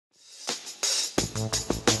Hi,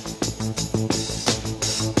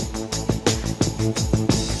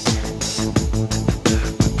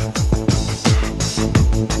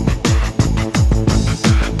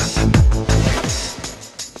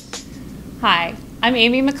 I'm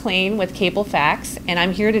Amy Maclean with Cablefax, and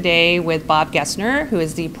I'm here today with Bob Gessner, who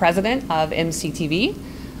is the president of MCTV.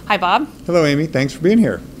 Hi, Bob. Hello, Amy. Thanks for being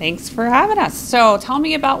here. Thanks for having us. So tell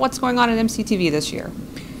me about what's going on at MCTV this year.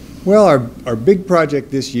 Well, our big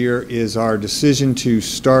project this year is our decision to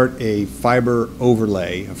start a fiber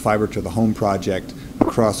overlay, a fiber to the home project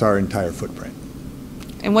across our entire footprint.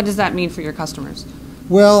 And what does that mean for your customers?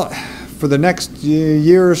 Well, for the next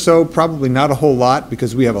year or so, probably not a whole lot,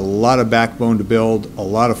 because we have a lot of backbone to build, a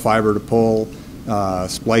lot of fiber to pull,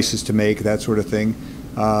 splices to make, that sort of thing.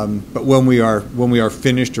 But when we are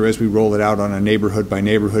finished, or as we roll it out on a neighborhood by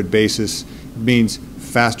neighborhood basis, it means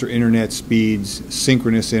faster internet speeds,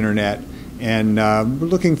 synchronous internet, and we're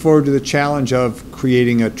looking forward to the challenge of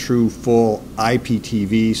creating a true full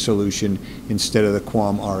IPTV solution instead of the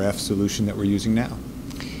QAM RF solution that we're using now.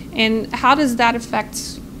 And how does that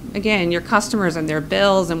affect, again, your customers and their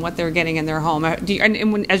bills and what they're getting in their home?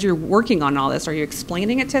 As you're working on all this, are you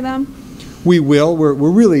explaining it to them? We will. We're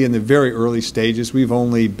really in the very early stages. We've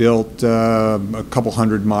only built a couple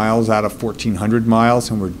hundred miles out of 1,400 miles,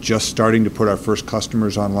 and we're just starting to put our first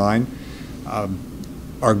customers online.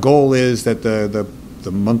 Our goal is that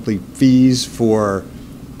the monthly fees for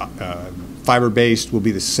fiber-based will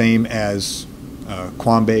be the same as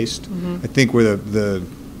QAM-based. Mm-hmm. I think where the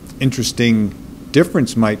interesting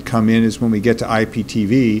difference might come in is when we get to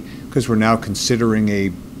IPTV, because we're now considering a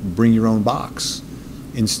bring your own box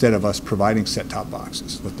instead of us providing set-top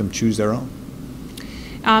boxes. Let them choose their own.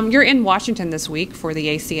 You're in Washington this week for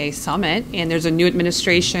the ACA Summit, and there's a new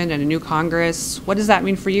administration and a new Congress. What does that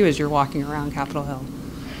mean for you as you're walking around Capitol Hill?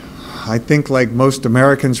 I think, like most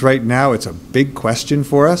Americans right now, it's a big question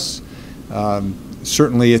for us.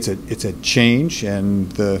 Certainly it's a change,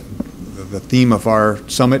 and the theme of our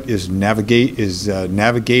summit is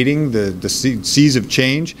navigating the seas of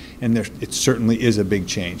change, and it certainly is a big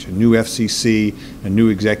change. A new FCC, a new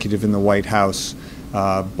executive in the White House,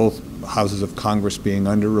 both houses of Congress being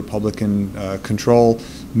under Republican control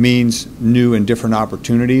means new and different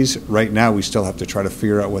opportunities. Right now we still have to try to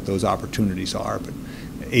figure out what those opportunities are, but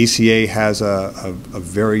ACA has a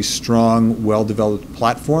very strong, well-developed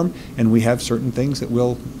platform, and we have certain things that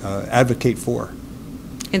we'll advocate for.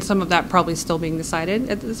 And some of that probably still being decided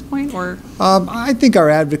at this point, or? I think our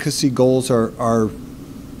advocacy goals are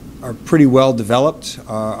pretty well developed.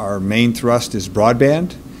 Our main thrust is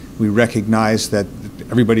broadband. We recognize that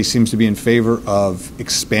everybody seems to be in favor of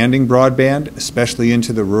expanding broadband, especially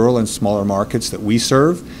into the rural and smaller markets that we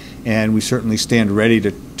serve, and we certainly stand ready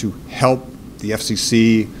to help the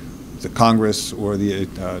FCC, the Congress, or the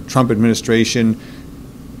Trump administration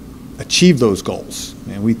achieve those goals,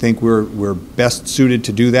 and we think we're best suited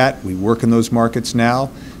to do that. We work in those markets now,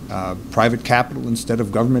 private capital instead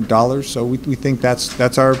of government dollars. So we think that's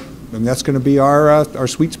going to be our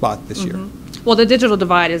sweet spot this year. Well, the digital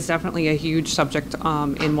divide is definitely a huge subject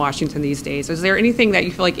in Washington these days. Is there anything that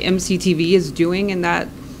you feel like MCTV is doing in that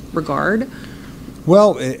regard?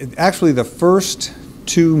 Well, actually, the first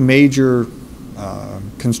two major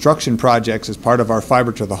construction projects as part of our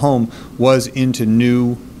fiber to the home was into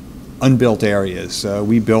new unbuilt areas.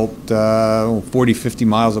 We built 40, 50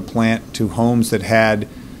 miles of plant to homes that had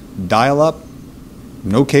dial-up,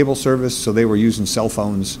 no cable service, so they were using cell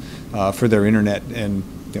phones for their internet. And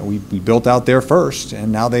we built out there first,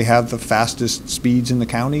 and now they have the fastest speeds in the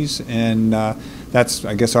counties, and that's,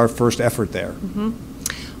 I guess, our first effort there. Mm-hmm.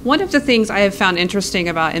 One of the things I have found interesting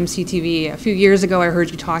about MCTV, a few years ago I heard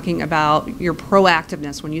you talking about your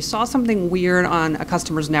proactiveness. When you saw something weird on a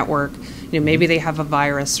customer's network, maybe they have a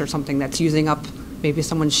virus or something that's using up, maybe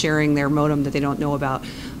someone's sharing their modem that they don't know about,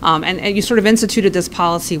 and you sort of instituted this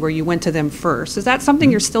policy where you went to them first. Is that something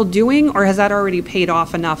you're still doing, or has that already paid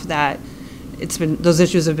off enough that those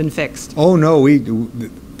issues have been fixed? Oh no,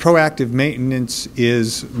 proactive maintenance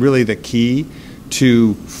is really the key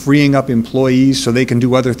to freeing up employees so they can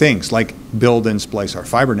do other things like build and splice our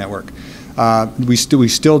fiber network. We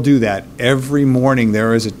still do that. Every morning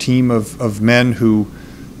there is a team of men who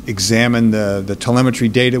examine the telemetry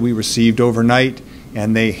data we received overnight,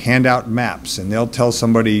 and they hand out maps, and they'll tell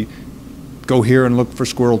somebody, go here and look for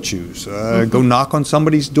squirrel chews, go knock on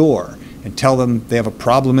somebody's door and tell them they have a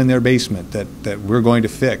problem in their basement that we're going to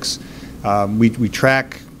fix. I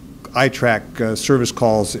track service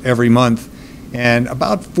calls every month, and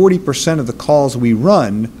about 40% of the calls we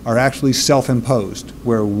run are actually self-imposed,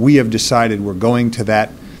 where we have decided we're going to that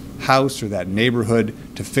house or that neighborhood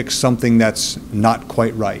to fix something that's not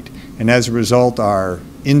quite right. And as a result, our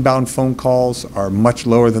inbound phone calls are much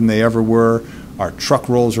lower than they ever were. Our truck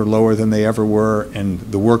rolls are lower than they ever were. And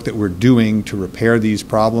the work that we're doing to repair these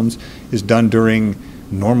problems is done during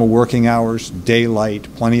normal working hours, daylight,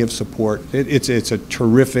 plenty of support. It's a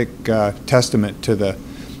terrific testament to the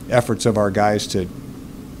efforts of our guys to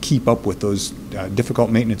keep up with those difficult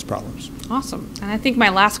maintenance problems. Awesome. And I think my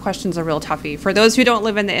last question is a real toughie. For those who don't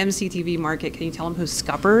live in the MCTV market, can you tell them who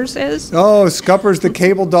Scuppers is? Oh, Scuppers the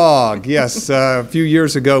cable dog. Yes. A few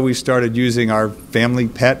years ago, we started using our family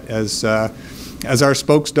pet as our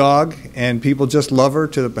spokes dog, and people just love her.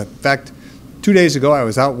 In fact, 2 days ago, I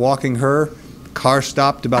was out walking her. Car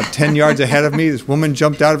stopped about 10 yards ahead of me. This woman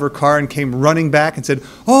jumped out of her car and came running back and said,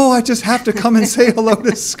 "Oh, I just have to come and say hello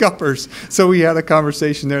to Scuppers." So we had a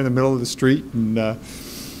conversation there in the middle of the street, and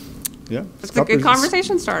yeah. It's a good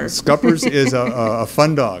conversation starter. Scuppers is a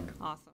fun dog.